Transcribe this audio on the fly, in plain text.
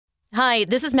Hi,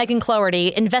 this is Megan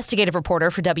Cloherty, investigative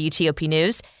reporter for WTOP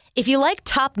News. If you like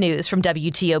top news from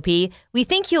WTOP, we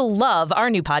think you'll love our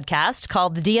new podcast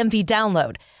called The DMV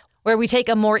Download, where we take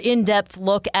a more in-depth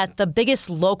look at the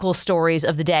biggest local stories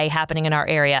of the day happening in our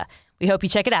area. We hope you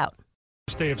check it out.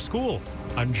 First day of school.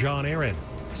 I'm John Aaron.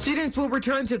 Students will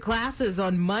return to classes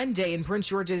on Monday in Prince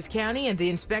George's County, and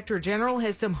the Inspector General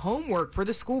has some homework for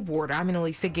the school board. I'm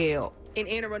Annalisa Gale. In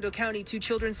Anne Arundel County, 2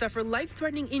 children suffer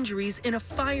life-threatening injuries in a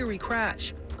fiery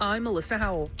crash. I'm Melissa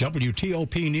Howell.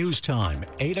 WTOP News Time,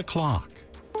 8 o'clock.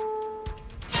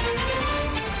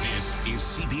 This is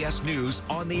CBS News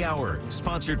on the Hour,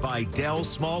 sponsored by Dell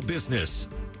Small Business.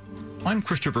 I'm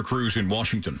Christopher Cruz in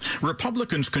Washington.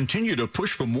 Republicans continue to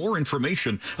push for more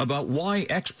information about why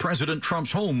ex-President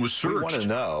Trump's home was searched. We want to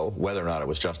know whether or not it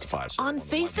was justified. On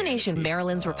Face the Nation,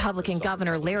 Maryland's Republican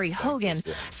Governor Larry Hogan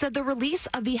said the release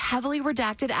of the heavily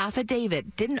redacted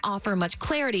affidavit didn't offer much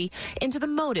clarity into the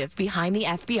motive behind the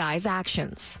FBI's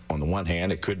actions. On the one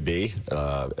hand, it could be,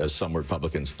 as some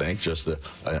Republicans think, just a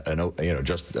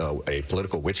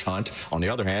political witch hunt. On the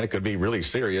other hand, it could be really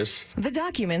serious. The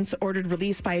documents, ordered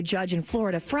released by a judge in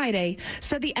Florida Friday,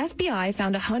 said the FBI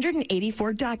found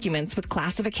 184 documents with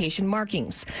classification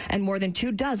markings and more than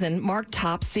 24 marked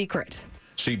top secret.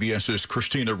 CBS's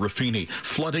Christina Ruffini.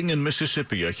 Flooding in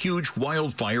Mississippi, a huge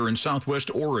wildfire in southwest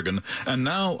Oregon, and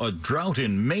now a drought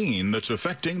in Maine that's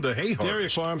affecting the hay harvest. Dairy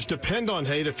farms depend on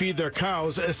hay to feed their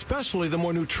cows, especially the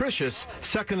more nutritious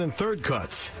second and third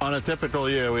cuts. On a typical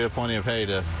year, we have plenty of hay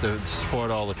to support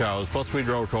all the cows. Plus, we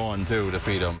grow corn, too, to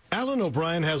feed them. Alan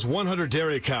O'Brien has 100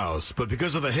 dairy cows, but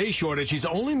because of the hay shortage, he's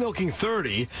only milking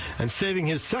 30 and saving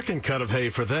his second cut of hay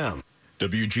for them.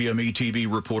 WGME-TV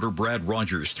reporter Brad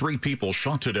Rogers. 3 people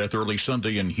shot to death early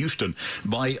Sunday in Houston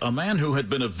by a man who had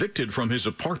been evicted from his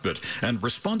apartment and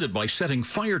responded by setting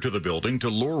fire to the building to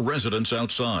lure residents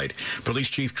outside. Police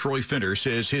Chief Troy Finner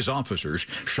says his officers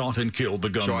shot and killed the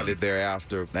gunman. Shortly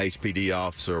thereafter, an HPD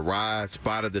officer arrived,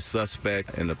 spotted the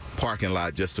suspect in the parking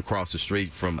lot just across the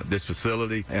street from this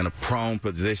facility in a prone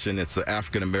position. It's an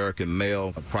African-American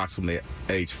male, approximately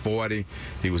age 40.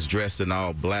 He was dressed in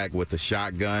all black with a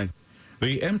shotgun.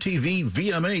 The MTV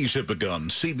VMAs have begun.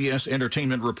 CBS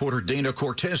entertainment reporter Dana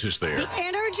Cortez is there. The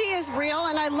energy is real,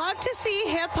 and I love to see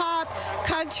hip-hop,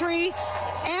 country,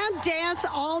 and dance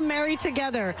all married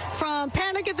together. From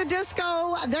Panic at the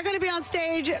Disco, they're going to be on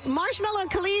stage. Marshmello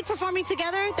and Khalid performing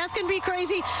together. That's going to be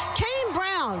crazy. Kane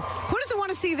Brown, who doesn't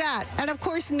want to see that? And, of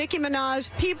course, Nicki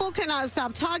Minaj. People cannot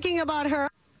stop talking about her.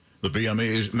 The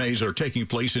VMAs are taking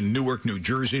place in Newark, New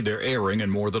Jersey. They're airing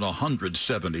in more than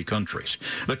 170 countries.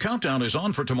 The countdown is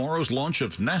on for tomorrow's launch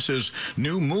of NASA's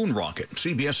new moon rocket.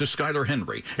 CBS's Skylar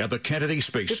Henry at the Kennedy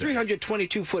Space Center. The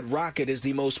 322-foot rocket is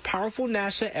the most powerful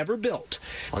NASA ever built.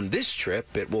 On this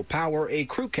trip, it will power a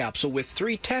crew capsule with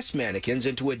 3 test mannequins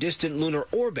into a distant lunar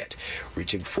orbit,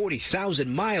 reaching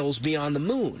 40,000 miles beyond the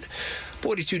moon.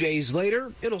 42 days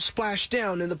later, it'll splash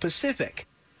down in the Pacific.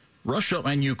 Russia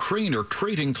and Ukraine are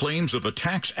trading claims of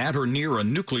attacks at or near a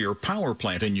nuclear power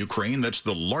plant in Ukraine that's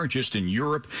the largest in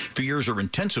Europe. Fears are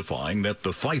intensifying that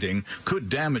the fighting could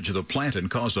damage the plant and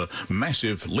cause a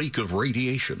massive leak of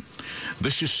radiation.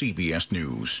 This is CBS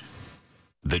News.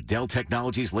 The Dell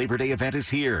Technologies Labor Day event is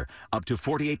here. Up to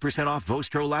 48% off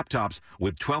Vostro laptops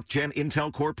with 12th Gen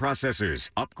Intel Core processors.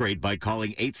 Upgrade by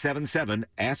calling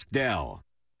 877-ASK-DELL.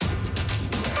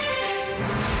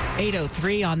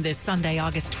 8:03 on this Sunday,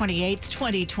 August 28th,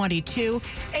 2022.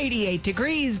 88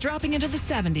 degrees, dropping into the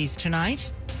 70s tonight.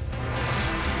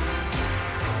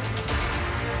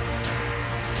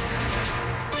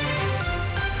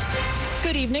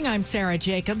 Good evening. I'm Sarah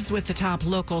Jacobs with the top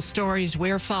local stories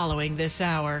we're following this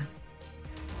hour.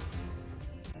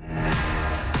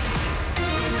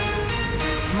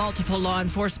 Multiple law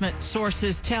enforcement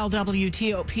sources tell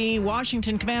WTOP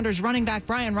Washington Commanders running back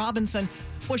Brian Robinson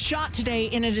was shot today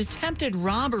in an attempted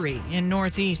robbery in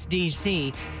Northeast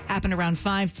D.C. Happened around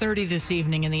 5:30 this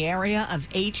evening in the area of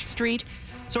H Street.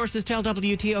 Sources tell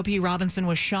WTOP Robinson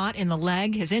was shot in the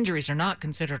leg. His injuries are not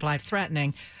considered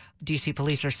life-threatening. D.C.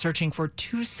 police are searching for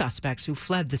 2 suspects who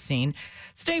fled the scene.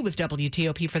 Stay with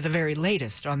WTOP for the very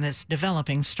latest on this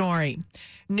developing story.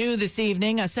 New this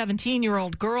evening, a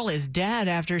 17-year-old girl is dead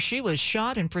after she was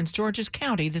shot in Prince George's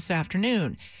County this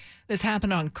afternoon. This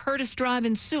happened on Curtis Drive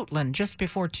in Suitland just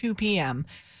before 2 p.m.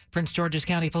 Prince George's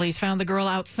County police found the girl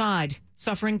outside,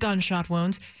 suffering gunshot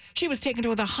wounds. She was taken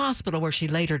to the hospital where she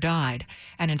later died.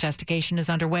 An investigation is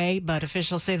underway, but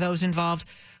officials say those involved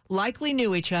likely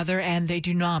knew each other and they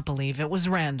do not believe it was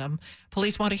random.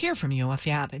 Police want to hear from you if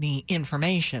you have any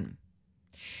information.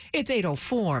 It's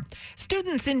 8:04.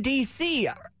 Students in D.C.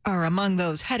 are among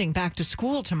those heading back to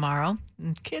school tomorrow.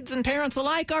 Kids and parents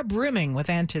alike are brimming with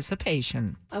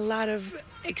anticipation. A lot of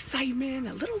excitement,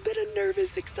 a little bit of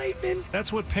nervous excitement.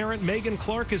 That's what parent Megan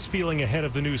Clark is feeling ahead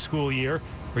of the new school year.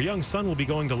 Her young son will be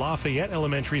going to Lafayette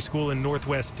Elementary School in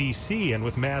Northwest D.C. and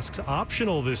with masks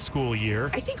optional this school year.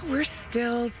 I think we're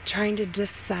still trying to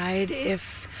decide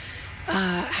if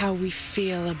how we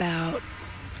feel about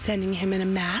sending him in a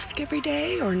mask every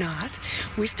day or not.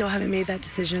 We still haven't made that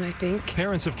decision, I think.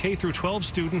 Parents of K through 12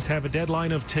 students have a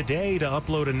deadline of today to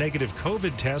upload a negative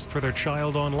COVID test for their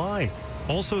child online.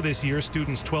 Also this year,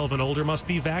 students 12 and older must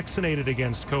be vaccinated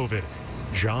against COVID.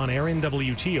 John Aaron,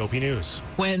 WTOP News.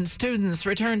 When students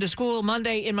return to school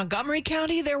Monday in Montgomery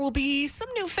County, there will be some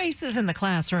new faces in the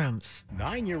classrooms.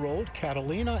 9-year-old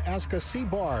Catalina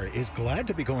Ascasibar is glad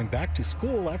to be going back to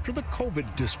school after the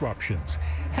COVID disruptions.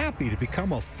 Happy to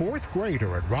become a fourth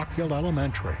grader at Rockville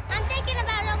Elementary. I'm thinking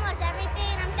about almost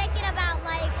everything. I'm thinking about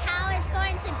like how it's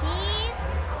going to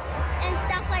be and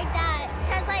stuff like that.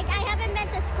 Because like I haven't been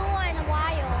to school in a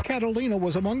while. Catalina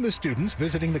was among the students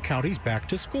visiting the county's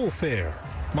back-to-school fair.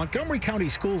 Montgomery County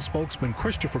School spokesman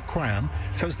Christopher Cram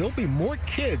says there'll be more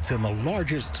kids in the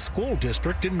largest school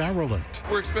district in Maryland.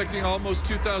 We're expecting almost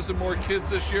 2,000 more kids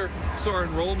this year, so our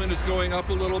enrollment is going up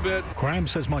a little bit. Cram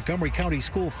says Montgomery County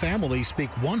school families speak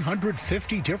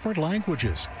 150 different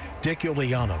languages. Dick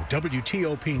Iuliano,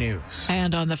 WTOP News.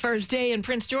 And on the first day in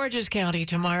Prince George's County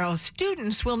tomorrow,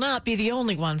 students will not be the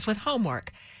only ones with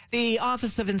homework. The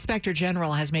Office of Inspector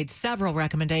General has made several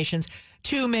recommendations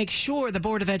to make sure the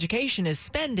Board of Education is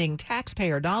spending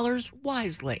taxpayer dollars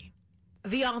wisely.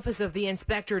 The Office of the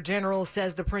Inspector General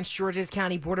says the Prince George's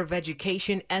County Board of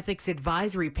Education Ethics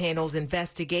Advisory Panel's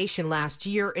investigation last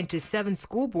year into 7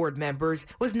 school board members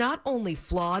was not only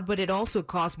flawed, but it also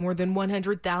cost more than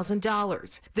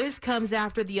 $100,000. This comes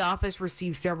after the office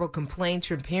received several complaints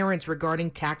from parents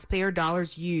regarding taxpayer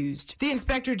dollars used. The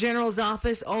Inspector General's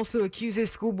office also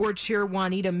accuses School Board Chair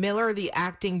Juanita Miller, the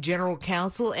acting general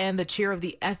counsel, and the chair of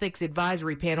the Ethics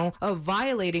Advisory Panel of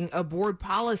violating a board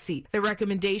policy. The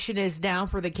recommendation is now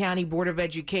for the County Board of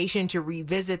Education to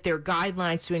revisit their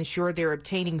guidelines to ensure they're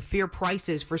obtaining fair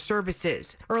prices for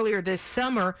services. Earlier this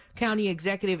summer, County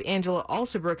Executive Angela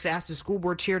Alsobrooks asked the school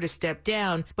board chair to step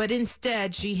down, but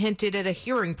instead she hinted at a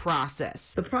hearing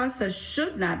process. The process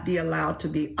should not be allowed to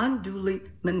be unduly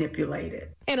manipulated.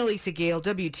 Annalisa Gale,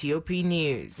 WTOP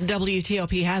News.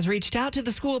 WTOP has reached out to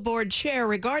the school board chair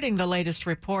regarding the latest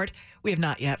report. We have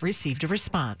not yet received a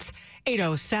response.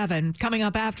 8:07, coming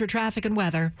up after traffic and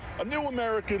weather. A new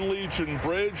American Legion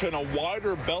bridge and a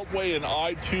wider beltway in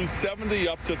I-270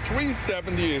 up to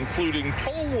 370, including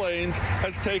toll lanes,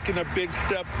 has taken a big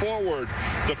step forward.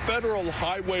 The Federal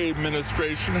Highway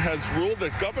Administration has ruled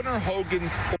that Governor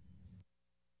Hogan's...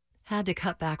 Had to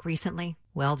cut back recently?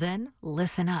 Well then,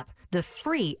 listen up. The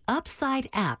free Upside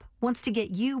app wants to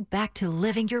get you back to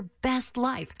living your best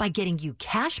life by getting you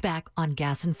cash back on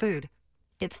gas and food.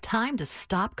 It's time to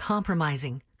stop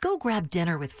compromising. Go grab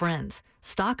dinner with friends,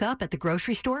 stock up at the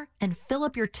grocery store, and fill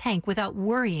up your tank without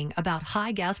worrying about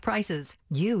high gas prices.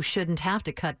 You shouldn't have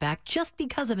to cut back just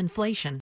because of inflation.